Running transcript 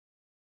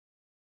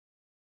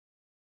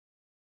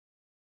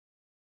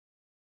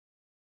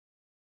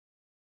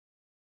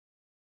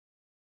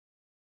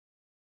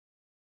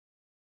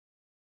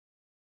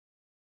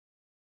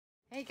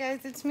Hey guys,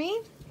 it's me,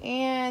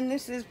 and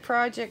this is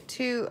project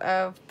 2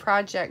 of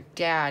Project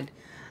Dad.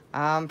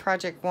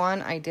 Project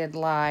 1 I did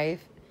live.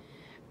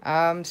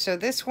 So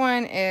this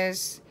one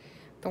is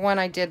the one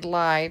I did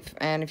live,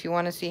 and if you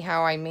want to see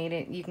how I made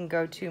it, you can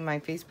go to my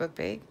Facebook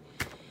page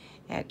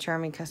at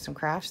Charming Custom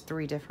Crafts,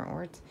 3 different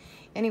words.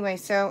 Anyway,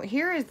 so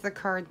here is the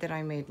card that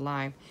I made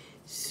live.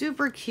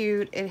 Super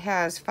cute. It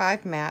has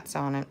 5 mats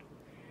on it.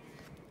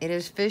 It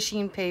is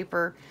fishing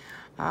paper,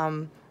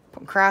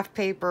 craft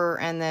paper,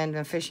 and then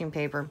the fishing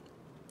paper.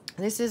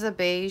 This is a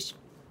beige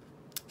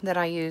that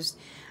I used.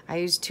 I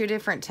used 2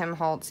 different Tim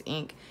Holtz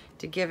ink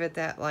to give it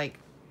that like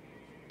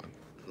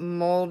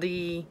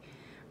moldy,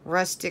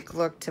 rustic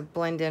look to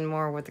blend in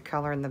more with the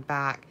color in the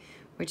back,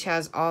 which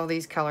has all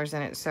these colors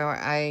in it. So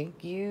I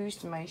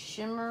used my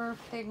shimmer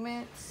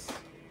pigments.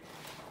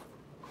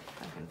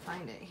 If I can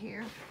find it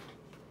here.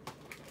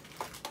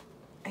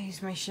 I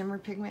used my shimmer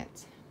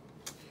pigments.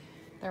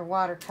 They're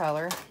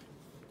watercolor.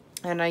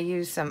 And I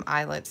used some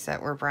eyelets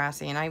that were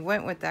brassy. And I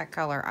went with that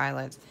color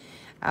eyelets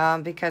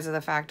because of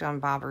the fact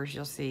on bobbers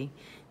you'll see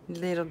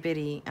little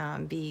bitty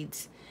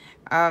beads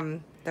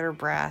that are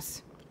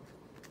brass.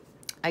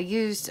 I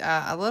used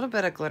a little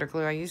bit of glitter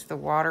glue. I used the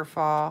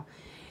Waterfall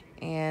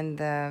and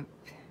the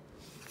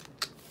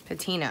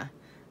Patina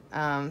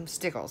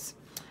stickles.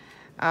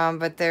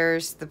 But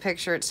there's the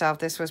picture itself.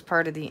 This was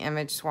part of the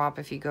image swap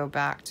if you go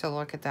back to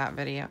look at that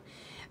video.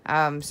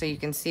 So you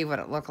can see what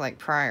it looked like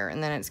prior.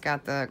 And then it's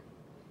got the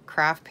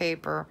craft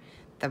paper,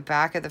 the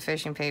back of the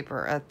fishing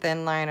paper, a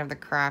thin line of the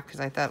craft because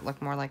I thought it looked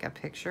more like a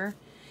picture,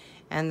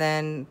 and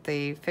then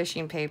the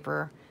fishing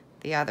paper,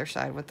 the other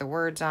side with the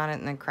words on it,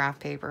 and then craft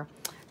paper.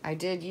 I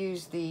did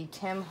use the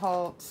Tim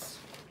Holtz.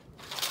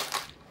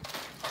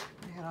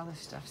 I had all this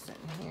stuff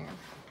sitting here.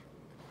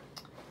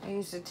 I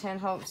used the Tim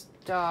Holtz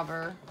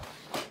dauber.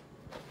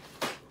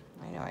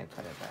 I know I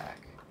put it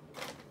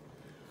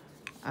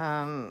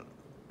back.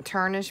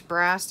 Tarnished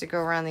brass to go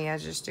around the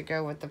edges to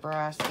go with the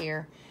brass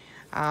here.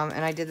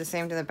 And I did the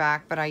same to the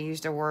back, but I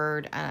used a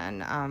word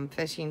and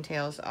fishing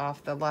tails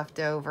off the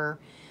leftover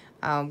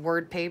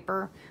word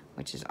paper,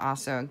 which is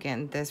also,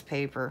 again, this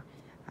paper.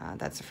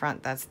 That's the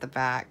front, that's the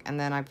back. And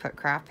then I put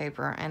craft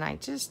paper, and I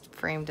just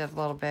framed it a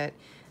little bit.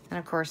 And,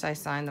 of course, I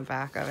signed the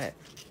back of it.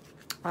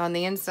 On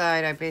the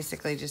inside, I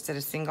basically just did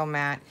a single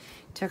mat,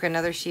 took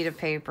another sheet of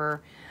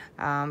paper,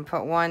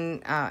 put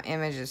one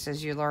image that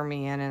says, "You lure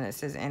me in," and it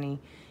says,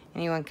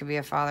 anyone could be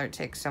a father. It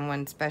takes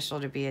someone special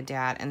to be a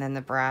dad. And then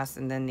the brass,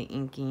 and then the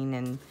inking,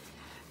 and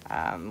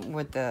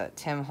with the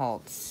Tim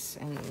Holtz.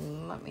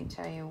 And let me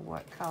tell you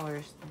what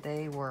colors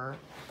they were,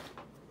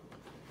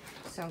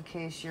 so in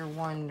case you're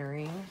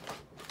wondering.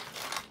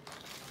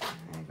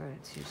 I'm gonna go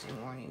to Tuesday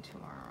morning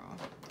tomorrow.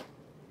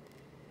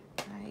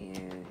 I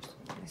used,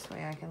 this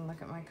way I can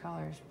look at my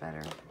colors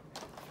better.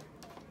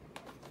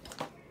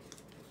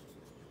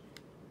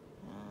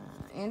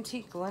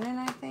 Antique linen,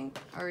 I think,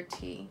 or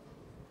tea.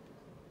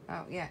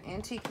 Oh, yeah,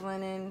 antique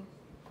linen,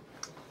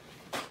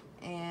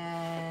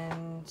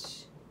 and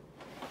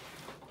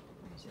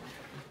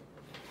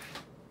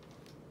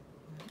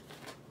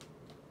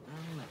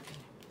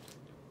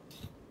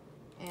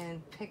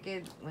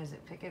picket, was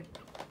it picket,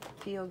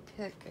 field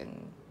pick,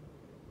 and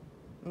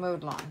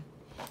mowed lawn.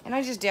 And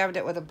I just dabbed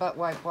it with a butt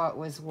wipe while it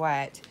was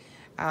wet.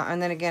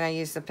 And then again, I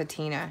used the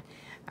patina.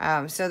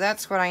 So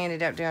that's what I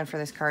ended up doing for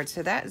this card.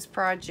 So that is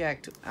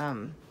project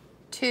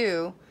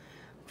 2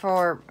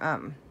 for...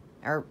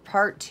 or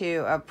part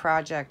 2 of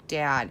Project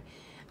Dad.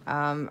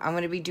 I'm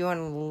going to be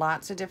doing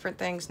lots of different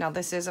things. Now,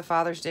 this is a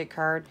Father's Day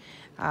card.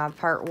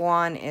 Part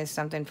 1 is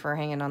something for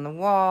hanging on the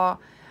wall.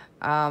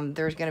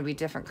 There's going to be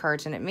different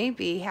cards, and it may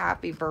be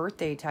happy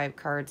birthday type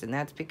cards, and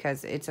that's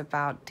because it's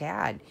about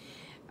Dad.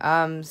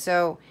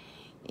 So,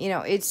 you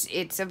know,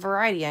 it's a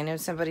variety. I know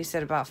somebody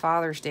said about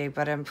Father's Day,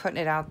 but I'm putting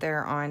it out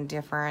there on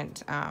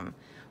different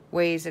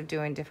ways of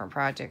doing different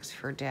projects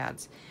for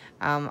dads.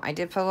 I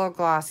did put a little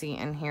glossy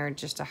in here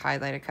just to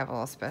highlight a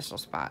couple of special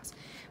spots.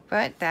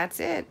 But that's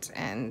it.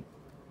 And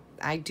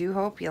I do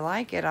hope you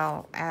like it.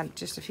 I'll add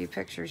just a few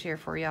pictures here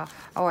for y'all.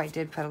 Oh, I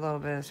did put a little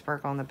bit of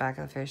sparkle on the back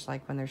of the fish,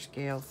 like when their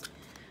scales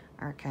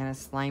are kind of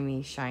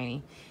slimy,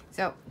 shiny.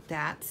 So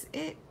that's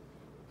it.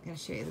 I'm going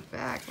to show you the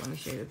back. Let me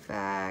show you the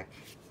back.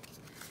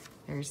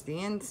 There's the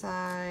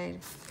inside.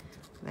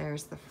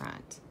 There's the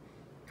front.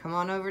 Come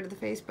on over to the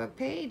Facebook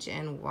page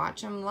and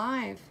watch them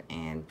live,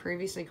 and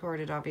previously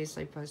recorded,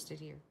 obviously posted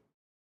here.